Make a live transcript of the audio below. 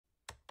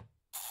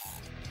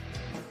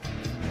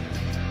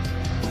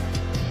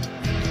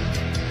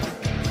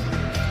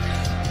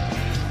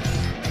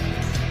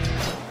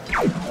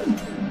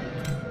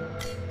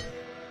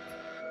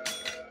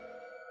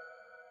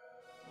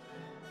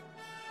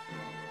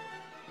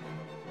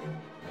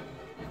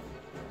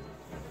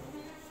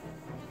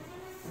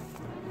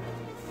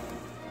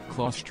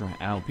Claustra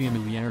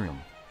Alpium,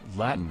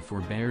 Latin for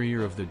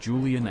barrier of the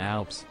Julian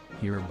Alps.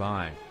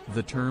 Hereby,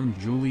 the term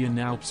Julian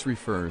Alps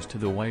refers to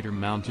the wider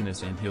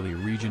mountainous and hilly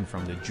region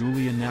from the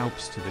Julian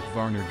Alps to the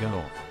Varner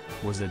Gulf.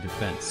 Was a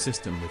defense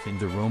system within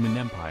the Roman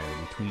Empire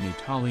between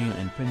Italia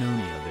and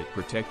Pannonia that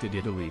protected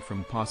Italy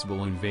from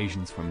possible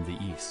invasions from the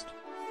east.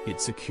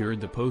 It secured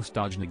the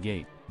Postojna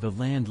Gate, the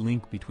land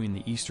link between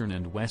the eastern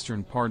and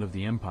western part of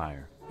the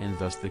empire, and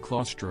thus the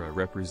claustra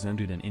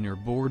represented an inner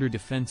border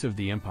defense of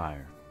the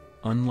empire.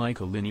 Unlike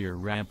a linear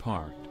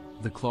rampart,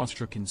 the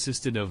claustra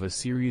consisted of a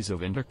series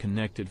of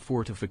interconnected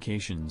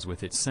fortifications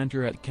with its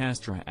center at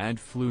Castra ad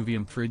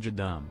Fluvium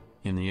Frigidum,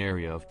 in the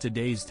area of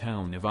today's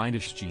town of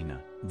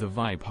Idrija, the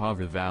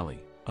Vipava Valley.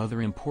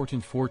 Other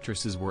important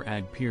fortresses were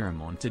ad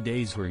Piram on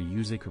today's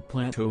Hrustica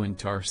Plateau and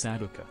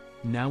Tarsatoka,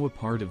 now a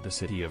part of the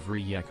city of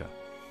Rijeka.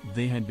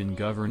 They had been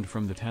governed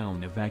from the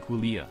town of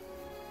Aquileia.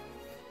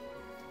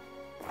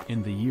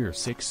 In the year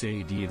 6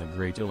 AD the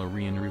Great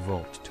Illyrian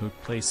Revolt took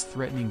place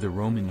threatening the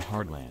Roman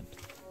heartland.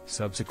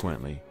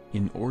 Subsequently,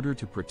 in order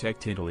to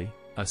protect Italy,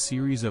 a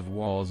series of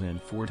walls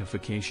and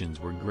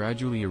fortifications were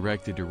gradually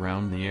erected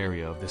around the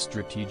area of the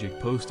strategic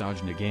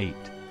Postojna Gate.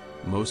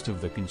 Most of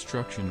the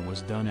construction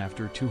was done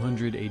after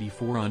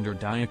 284 under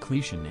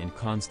Diocletian and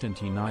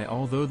Constantine I.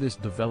 Although this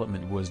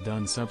development was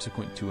done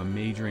subsequent to a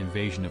major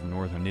invasion of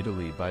northern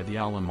Italy by the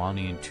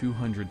Alemanni in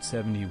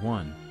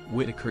 271,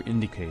 Whitaker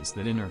indicates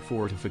that inner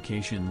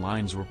fortification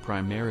lines were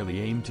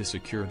primarily aimed to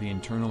secure the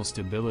internal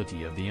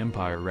stability of the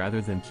empire rather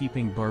than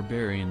keeping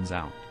barbarians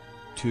out.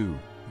 2.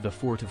 The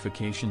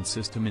fortification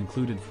system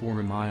included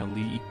Forum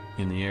Iulii,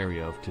 in the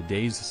area of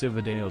today's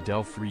Cividale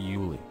del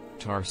Friuli,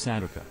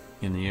 Tarsatoka,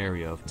 in the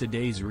area of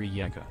today's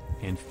Rijeka,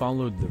 and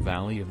followed the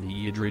valley of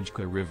the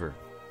Idrija River.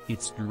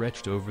 It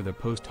stretched over the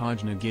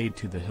Postojna Gate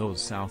to the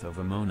hills south of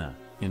Emona,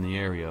 in the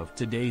area of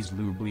today's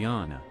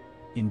Ljubljana.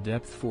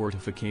 In-depth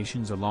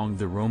fortifications along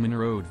the Roman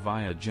road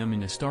via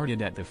Gemina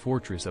started at the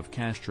fortress of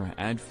Castra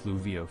ad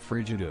Fluvio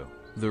Frigido,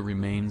 the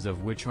remains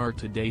of which are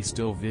today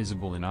still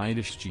visible in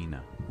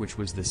Idrija, which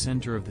was the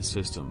center of the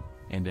system,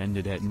 and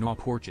ended at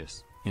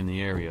Nauportus, in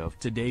the area of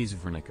today's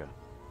Vernica.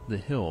 The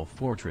hill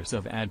fortress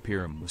of Ad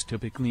Piram was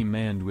typically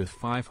manned with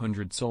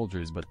 500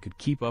 soldiers but could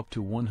keep up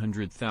to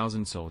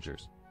 100,000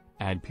 soldiers.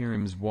 Ad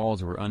Piram's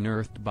walls were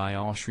unearthed by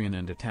Austrian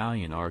and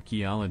Italian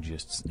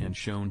archaeologists and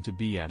shown to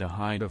be at a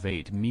height of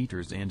 8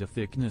 meters and a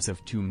thickness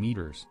of 2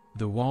 meters.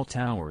 The wall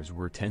towers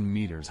were 10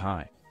 meters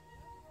high.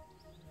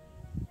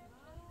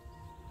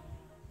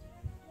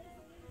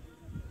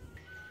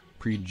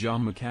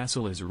 Predjama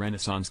Castle is a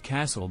Renaissance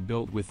castle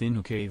built within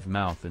a cave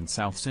mouth in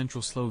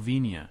south-central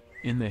Slovenia,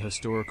 in the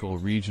historical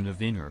region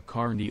of Inner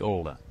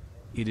Crni.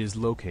 It is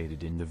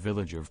located in the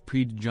village of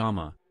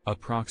Predjama,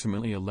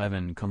 approximately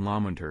 11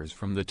 kilometers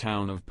from the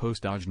town of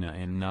Postojna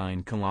and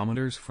 9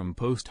 kilometers from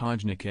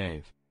Postojna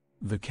Cave.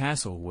 The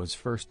castle was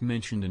first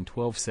mentioned in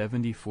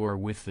 1274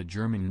 with the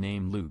German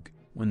name Lug,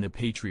 when the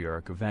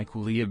Patriarch of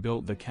Aquileia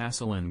built the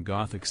castle in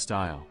Gothic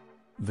style.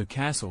 The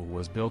castle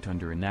was built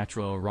under a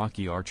natural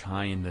rocky arch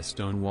high in the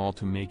stone wall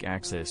to make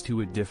access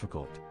to it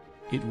difficult.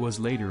 It was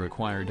later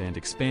acquired and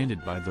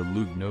expanded by the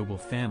Lug noble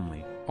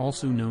family,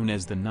 also known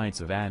as the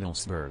Knights of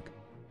Adelsberg.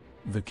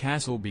 The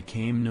castle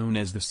became known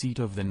as the seat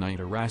of the Knight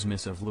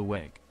Erasmus of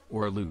Lueg,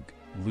 or Lug,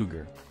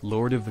 Luger,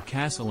 lord of the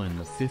castle in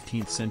the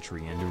 15th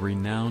century and a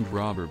renowned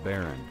robber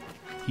baron.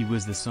 He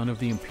was the son of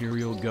the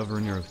imperial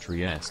governor of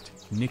Trieste,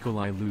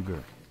 Nikolai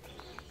Luger.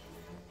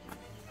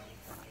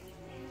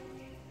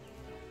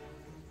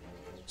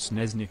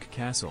 Sneznik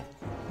Castle.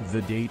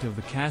 The date of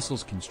the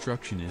castle's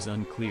construction is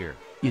unclear.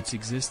 Its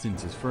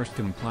existence is first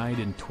implied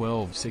in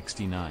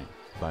 1269,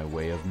 by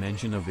way of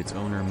mention of its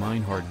owner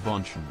Meinhard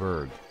von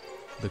Schönberg.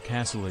 The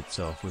castle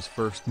itself was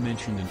first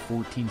mentioned in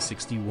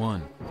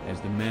 1461, as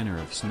the manor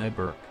of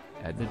Schneeberg.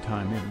 At the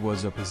time it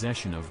was a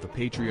possession of the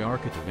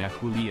Patriarchate of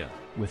Aquileia,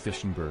 with the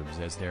Schönbergs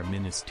as their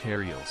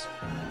ministerials.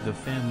 The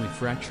family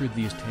fractured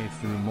the estate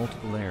through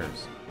multiple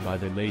heirs. By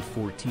the late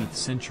 14th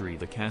century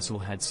the castle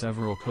had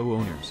several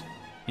co-owners.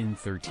 In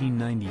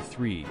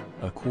 1393,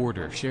 a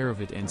quarter share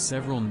of it and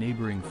several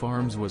neighboring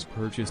farms was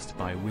purchased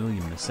by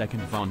William II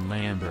von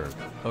Lamberg,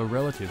 a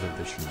relative of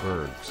the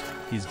Schönbergs.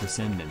 His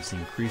descendants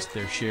increased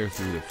their share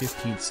through the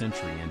 15th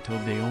century until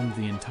they owned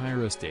the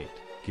entire estate,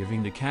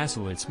 giving the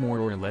castle its more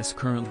or less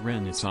current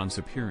Renaissance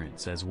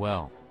appearance as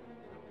well.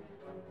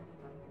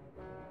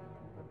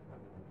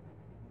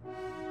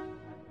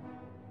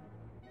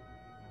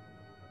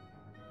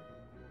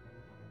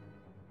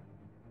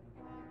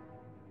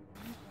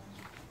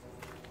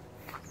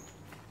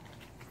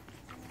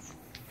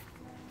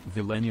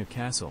 Velenje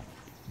Castle.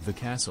 The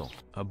castle,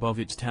 above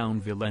its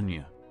town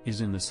Velenje, is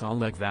in the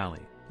Salek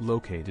Valley,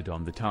 located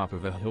on the top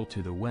of a hill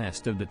to the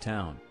west of the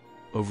town.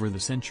 Over the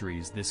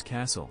centuries this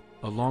castle,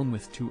 along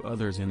with two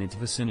others in its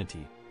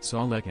vicinity,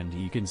 Salek and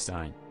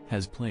Ekenstein,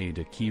 has played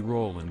a key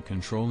role in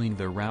controlling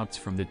the routes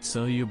from the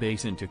Tselya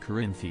Basin to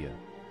Carinthia.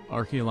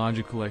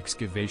 Archaeological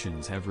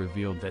excavations have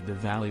revealed that the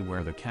valley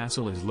where the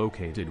castle is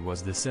located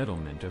was the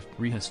settlement of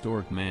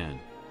prehistoric man.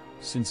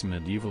 Since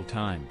medieval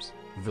times,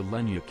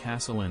 Velenje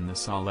Castle in the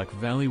Salek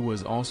Valley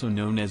was also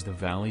known as the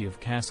Valley of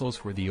Castles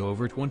for the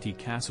over 20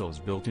 castles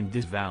built in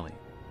this valley.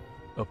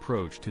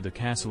 Approach to the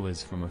castle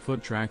is from a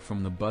foot track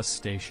from the bus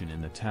station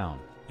in the town,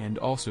 and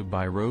also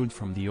by road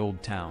from the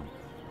old town.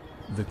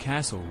 The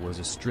castle was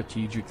a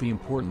strategically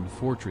important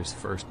fortress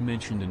first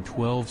mentioned in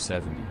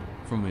 1270,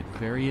 from it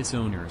various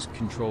owners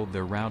controlled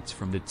the routes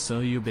from the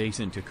Tselya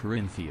basin to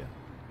Carinthia.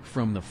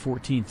 From the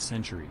 14th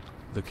century,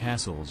 the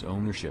castle's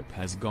ownership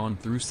has gone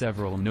through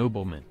several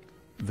noblemen.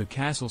 The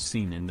castle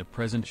seen in the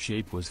present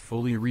shape was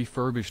fully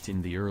refurbished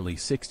in the early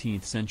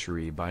 16th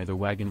century by the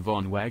Wagen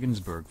von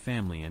Wagensberg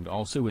family and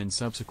also in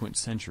subsequent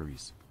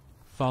centuries.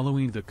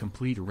 Following the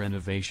complete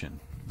renovation,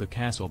 the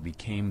castle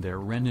became their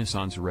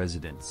Renaissance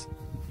residence.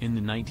 In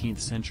the 19th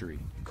century,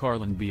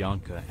 Karl and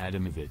Bianca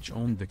Adamovich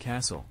owned the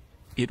castle.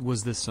 It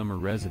was the summer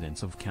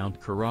residence of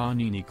Count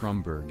Karanini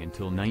Krumberg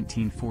until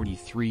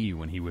 1943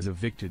 when he was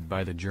evicted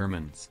by the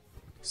Germans.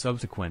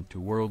 Subsequent to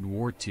World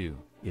War II,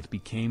 it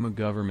became a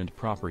government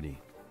property.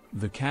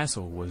 The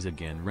castle was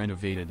again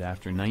renovated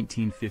after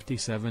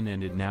 1957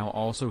 and it now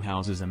also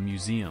houses a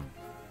museum.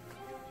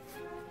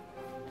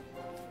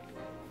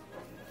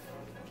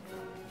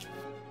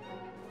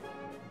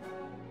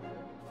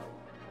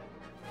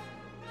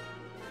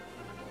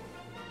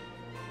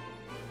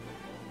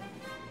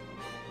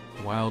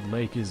 Wild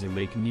Lake is a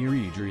lake near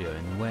Idrija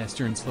in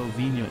western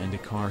Slovenia and a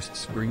karst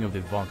spring of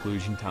the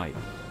Vauclusian type.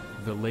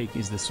 The lake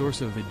is the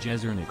source of the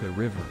Jezna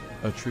River,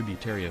 a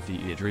tributary of the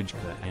Idrija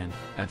and,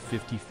 at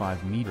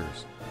 55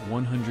 meters,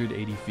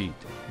 180 feet,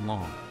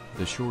 long,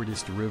 the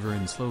shortest river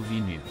in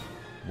Slovenia.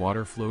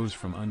 Water flows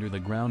from under the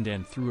ground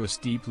and through a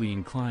steeply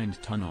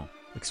inclined tunnel,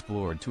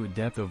 explored to a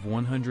depth of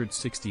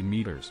 160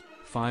 meters,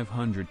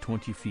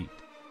 520 feet.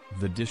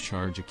 The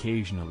discharge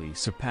occasionally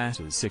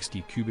surpasses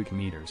 60 cubic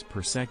meters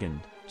per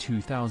second,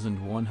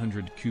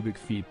 2,100 cubic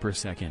feet per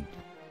second.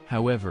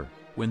 However,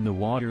 when the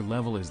water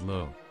level is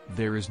low,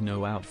 there is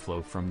no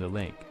outflow from the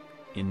lake.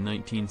 In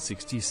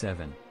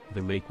 1967,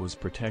 the lake was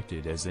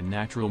protected as a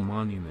natural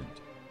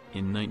monument.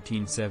 In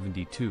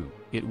 1972,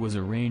 it was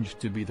arranged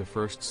to be the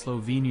first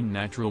Slovenian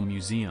natural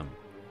museum.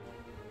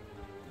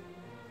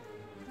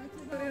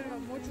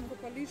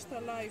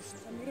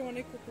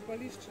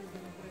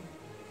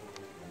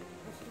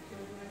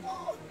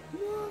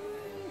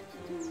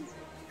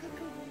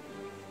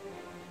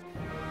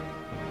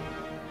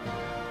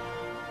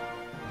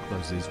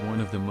 Is one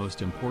of the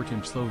most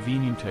important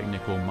Slovenian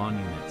technical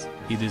monuments.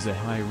 It is a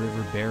high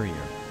river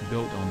barrier,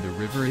 built on the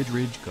river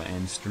Idrija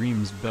and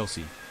streams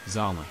Belci,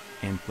 Zala,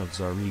 and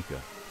Plavzarika,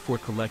 for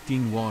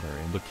collecting water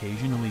and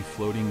occasionally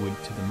floating wood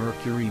to the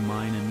mercury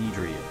mine in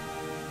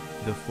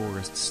Idrija. The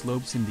forest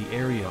slopes in the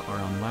area are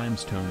on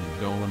limestone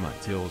and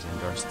dolomite hills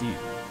and are steep,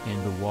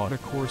 and the water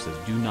courses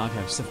do not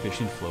have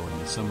sufficient flow in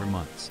the summer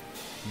months.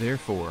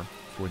 Therefore,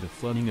 for the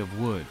flooding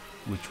of wood,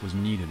 which was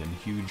needed in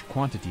huge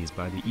quantities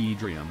by the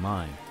Idrija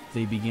mine,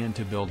 they began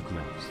to build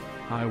cliffs,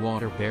 high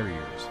water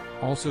barriers,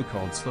 also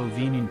called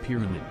Slovenian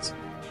pyramids.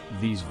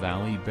 These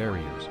valley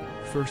barriers,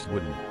 first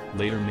wooden,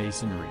 later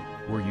masonry,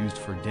 were used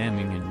for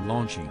damming and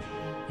launching.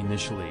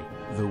 Initially,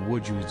 the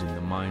wood used in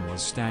the mine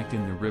was stacked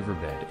in the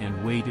riverbed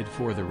and waited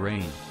for the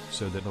rain,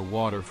 so that the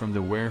water from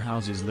the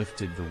warehouses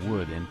lifted the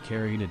wood and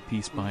carried it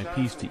piece by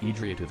piece to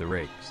Idrija to the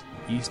rakes.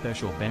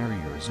 Special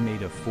barriers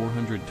made of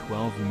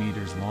 412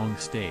 meters long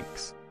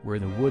stakes, where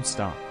the wood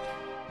stopped.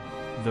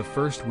 The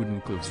first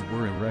wooden cliffs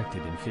were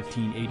erected in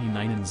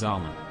 1589 in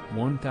Zala,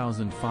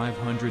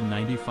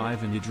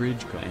 1595 in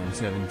Idrija and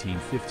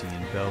 1750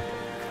 in Belka.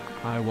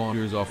 High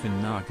waters often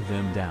knocked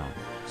them down,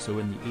 so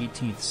in the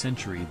 18th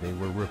century they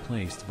were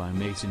replaced by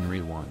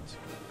masonry ones.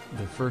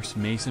 The first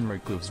masonry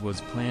cliffs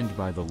was planned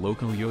by the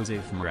local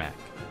Josef Mrak.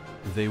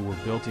 They were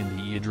built in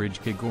the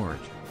Idrija Gorge,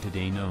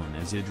 today known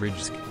as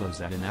Idrijsk Cliffs,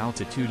 at an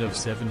altitude of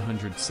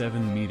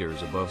 707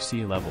 meters above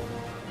sea level.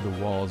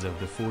 The walls of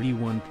the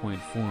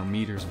 41.4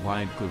 meters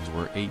wide cliffs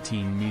were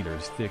 18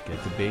 meters thick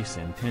at the base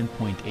and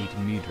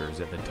 10.8 meters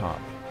at the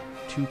top.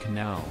 Two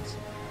canals,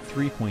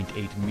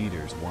 3.8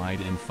 meters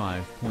wide and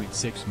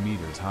 5.6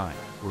 meters high,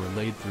 were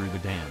laid through the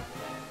dam.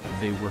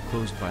 They were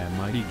closed by a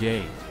mighty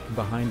gate,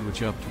 behind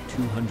which up to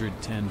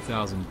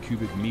 210,000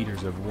 cubic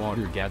meters of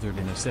water gathered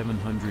in a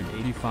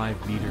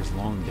 785 meters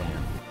long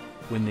dam.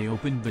 When they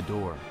opened the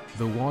door,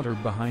 the water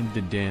behind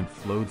the dam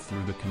flowed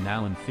through the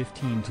canal in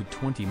 15 to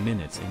 20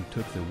 minutes and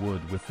took the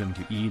wood with them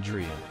to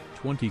Idrija,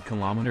 20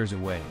 kilometers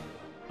away.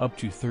 Up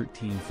to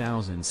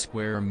 13,000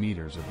 square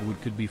meters of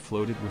wood could be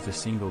floated with a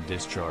single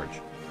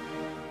discharge.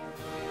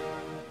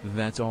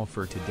 That's all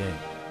for today.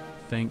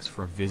 Thanks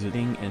for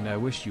visiting and I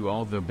wish you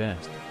all the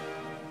best.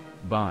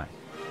 Bye.